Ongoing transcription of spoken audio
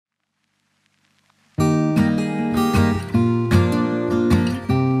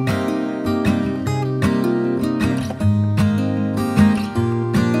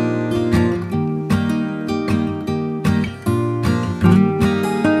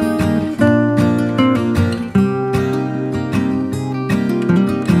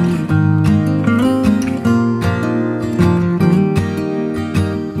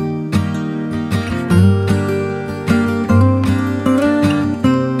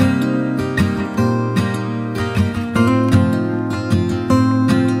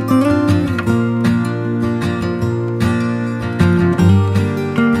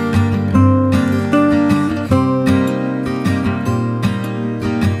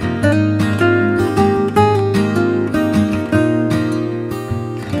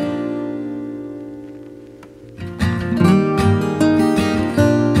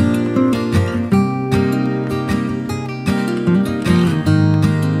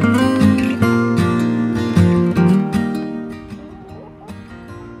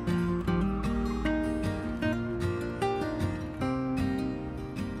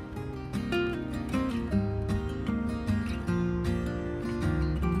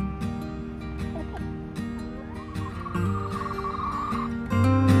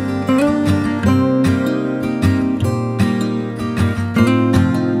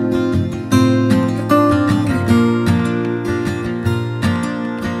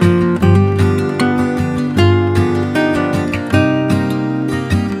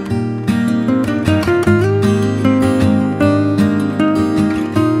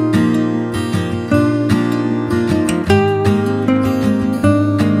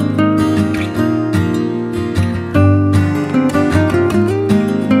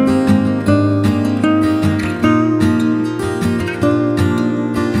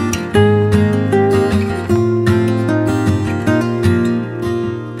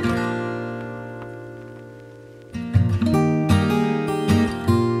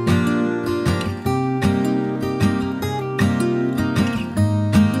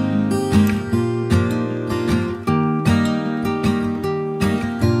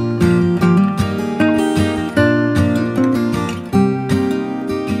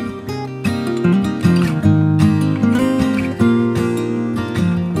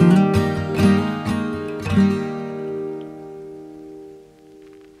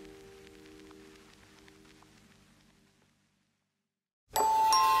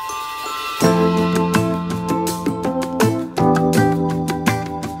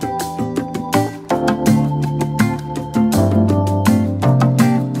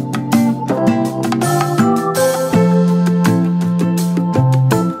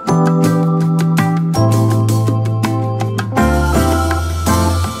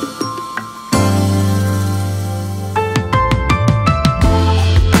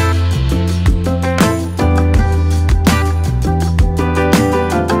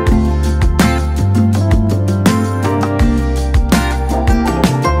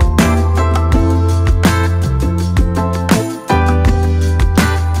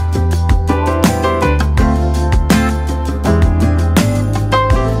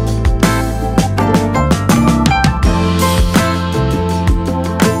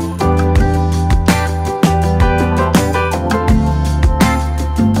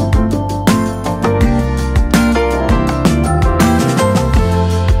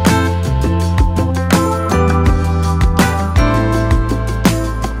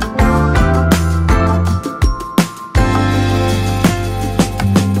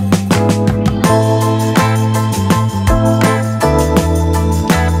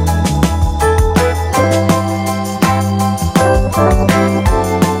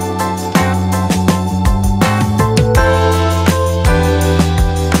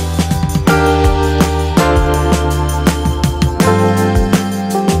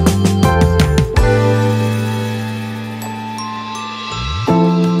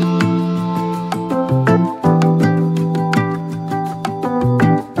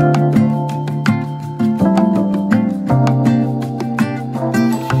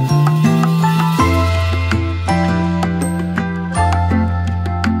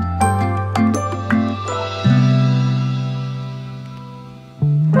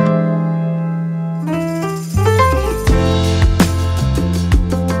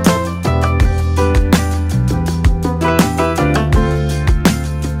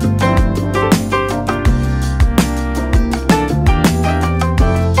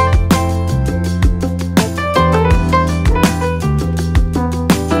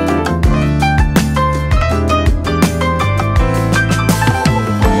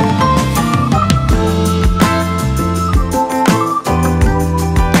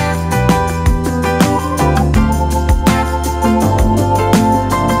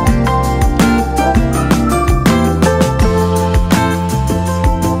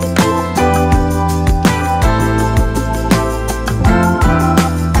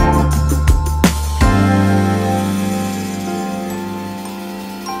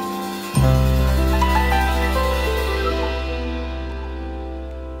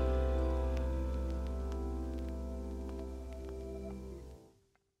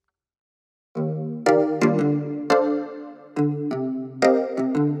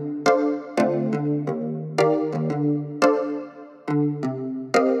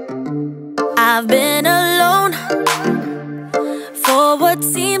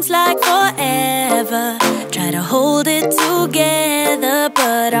seems like forever. Try to hold it together,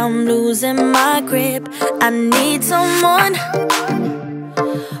 but I'm losing my grip. I need someone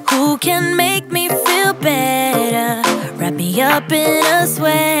who can make me feel better. Wrap me up in a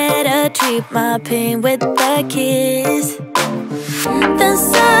sweater, treat my pain with a kiss. Then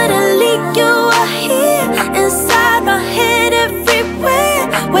suddenly you are here, inside my head, everywhere.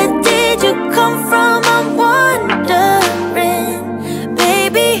 Where did you come from? I'm wondering.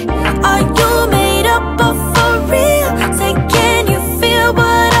 Baby, are you made up of for real? Say, can you feel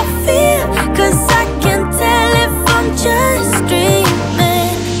what I feel? 'Cause I can tell if I'm just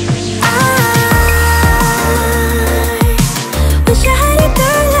dreaming. I wish I had a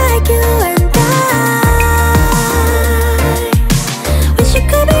girl like you, and I wish you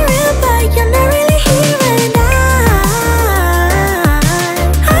could be real, but you're not really here. And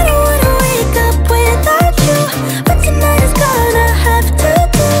I don't wanna wake up without you, but tonight is gonna have to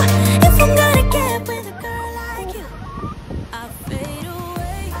do. If I'm gonna get with a girl like you, I fade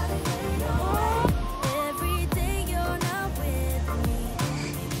away. Every day you're not with me.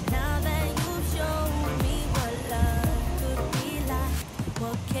 Now that you've shown me what love could be like,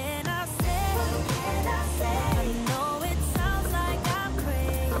 what can I say? I know it sounds like I'm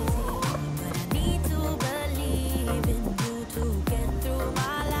crazy, but I need to believe in you to get through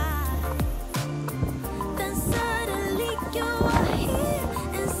my life. Then suddenly you are here,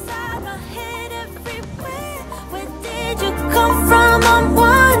 inside my head, everywhere. Where did you come from? I'm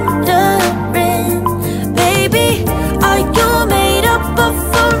wondering. Baby, are you made up of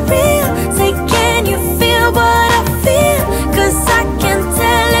for real? Say, can you feel what I feel? 'Cause I can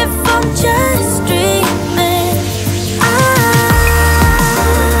tell if I'm just dreaming. I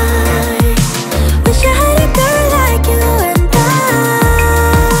wish I had a girl like you, and I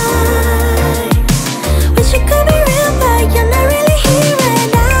wish you could be real, but you're not really here.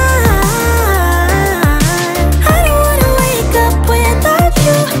 And I don't wanna wake up without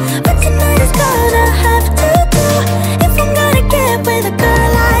you, but tonight is gonna have to do. If I'm gonna get with a girl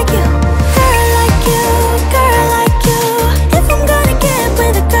like you, girl like you, girl like you. If I'm gonna get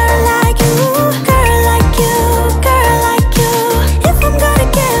with a girl like you, girl like you, girl like you. If I'm gonna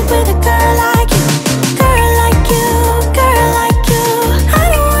get with a girl like you, girl like you, girl like you. I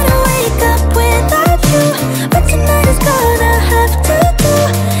don't wanna wake up without you, but tonight is gonna have to do.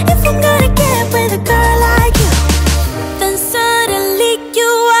 If I'm gonna get with a girl like you. Then suddenly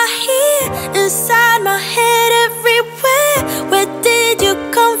you are here, inside my head, everywhere. Where did you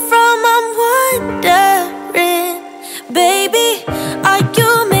come from? I'm wondering. Baby, are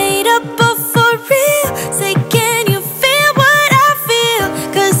you made up of for real? Say, can you feel what I feel?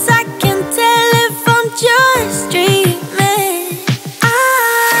 'Cause I can tell if I'm just dreaming. I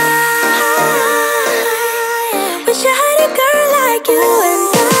wish I had a girl like you, and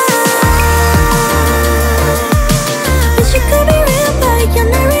I wish you could be real, but you're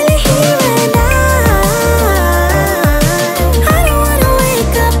not really here. And I don't wanna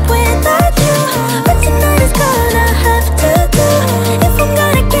wake up without you, but tonight is gonna have to do. If I'm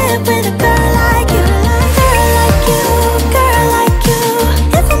gonna get with a girl like you, girl like you, girl like you.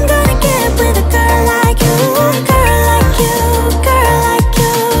 If I'm gonna get with a girl like you, girl like you, girl like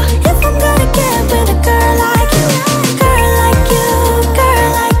you. If I'm gonna get with a girl like you, girl like you, girl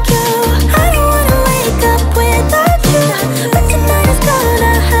like you. I don't wanna wake up without you, but tonight is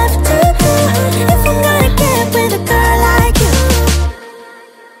gonna have to do. If I'm gonna get with a girl like you.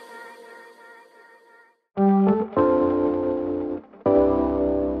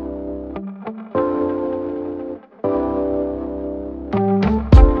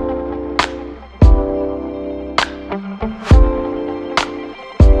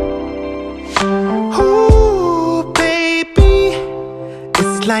 Ooh, baby,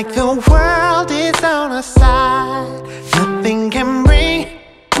 it's like the world is on our side. Nothing can bring